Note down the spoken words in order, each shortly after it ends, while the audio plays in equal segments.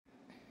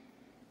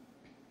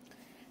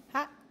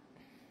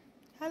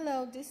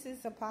Hello, this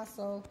is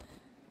Apostle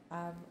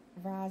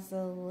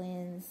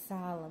Rosalind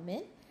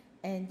Solomon,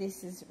 and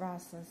this is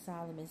Rosalind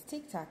Solomon's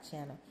TikTok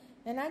channel.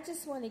 And I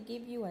just want to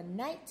give you a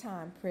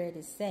nighttime prayer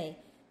to say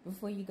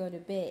before you go to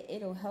bed.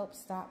 It'll help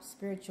stop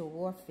spiritual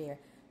warfare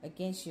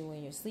against you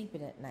when you're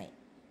sleeping at night.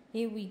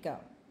 Here we go.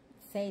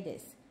 Say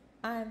this.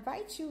 I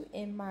invite you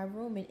in my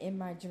room and in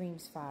my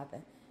dreams,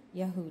 Father,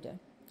 Yahuwah,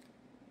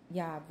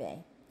 Yahweh,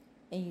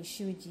 in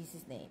Yeshua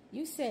Jesus' name.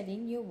 You said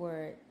in your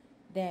word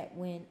that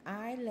when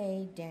I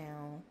lay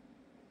down,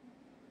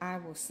 I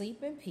will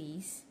sleep in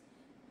peace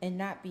and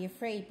not be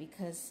afraid,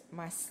 because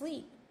my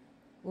sleep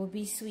will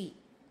be sweet.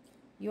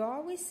 You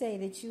always say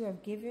that you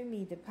have given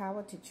me the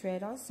power to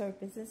tread on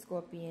serpents and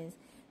scorpions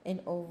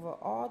and over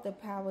all the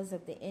powers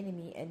of the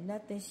enemy, and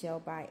nothing shall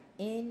by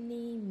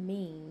any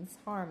means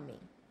harm me.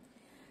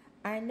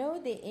 I know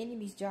the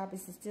enemy's job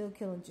is to steal,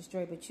 kill, and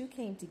destroy, but you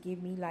came to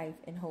give me life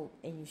and hope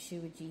in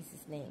Yeshua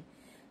Jesus' name.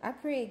 I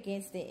pray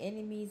against the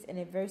enemies and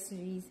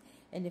adversities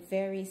and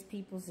nefarious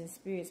peoples and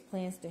spirits'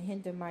 plans to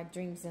hinder my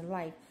dreams and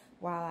life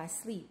while I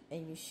sleep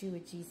in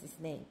Yeshua Jesus'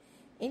 name.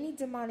 Any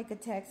demonic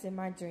attacks in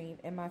my dream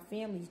and my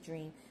family's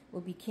dream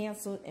will be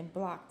canceled and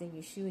blocked in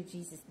Yeshua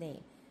Jesus'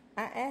 name.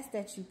 I ask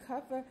that you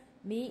cover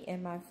me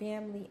and my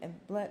family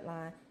and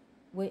bloodline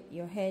with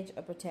your hedge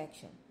of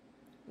protection.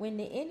 When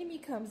the enemy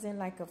comes in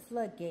like a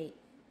floodgate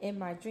in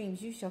my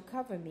dreams, you shall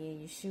cover me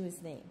in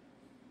Yeshua's name.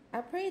 I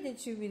pray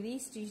that you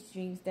release these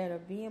dreams that are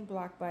being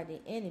blocked by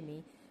the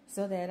enemy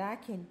so that I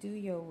can do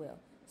your will,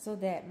 so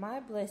that my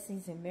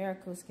blessings and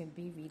miracles can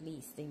be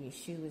released in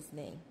Yeshua's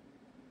name.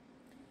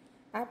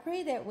 I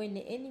pray that when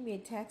the enemy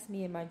attacks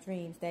me in my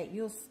dreams, that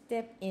you'll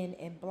step in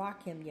and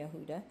block him,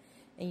 Yahuwah,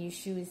 in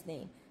Yeshua's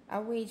name. I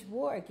wage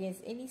war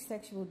against any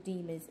sexual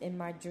demons in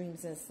my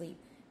dreams and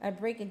sleep. I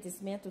break and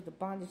dismantle the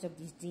bondage of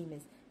these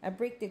demons. I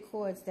break the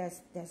cords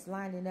that's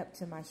lining up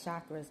to my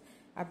chakras.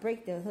 I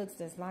break the hooks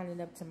that's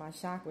lining up to my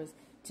chakras,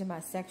 to my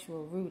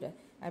sexual rooter.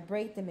 I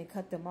break them and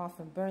cut them off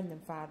and burn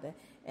them, Father.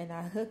 And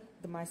I hook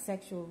my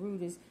sexual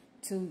rooters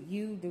to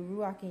you, the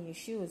Ruach and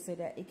Yeshua, so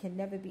that it can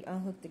never be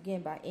unhooked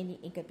again by any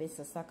incubus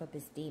or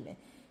succubus demon.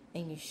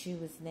 In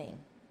Yeshua's name.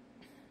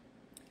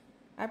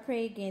 I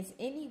pray against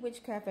any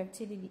witchcraft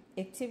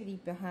activity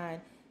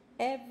behind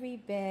every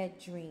bad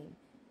dream.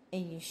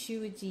 In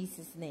Yeshua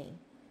Jesus' name.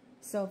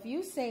 So if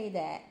you say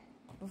that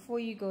before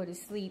you go to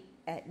sleep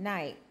at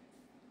night,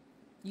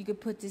 you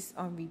could put this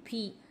on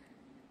repeat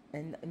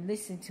and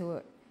listen to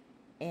it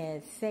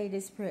and say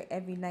this prayer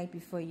every night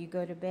before you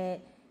go to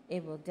bed.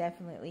 It will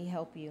definitely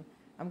help you.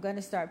 I'm going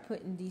to start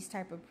putting these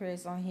type of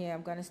prayers on here.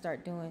 I'm going to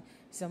start doing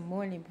some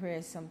morning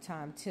prayers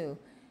sometime too,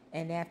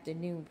 and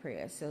afternoon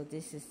prayers. So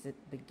this is the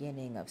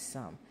beginning of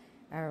some.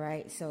 All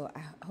right, so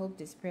I hope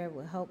this prayer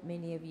will help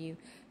many of you.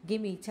 Give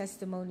me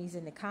testimonies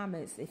in the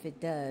comments if it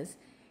does.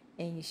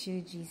 In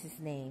Yeshua Jesus'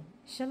 name.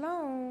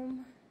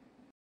 Shalom.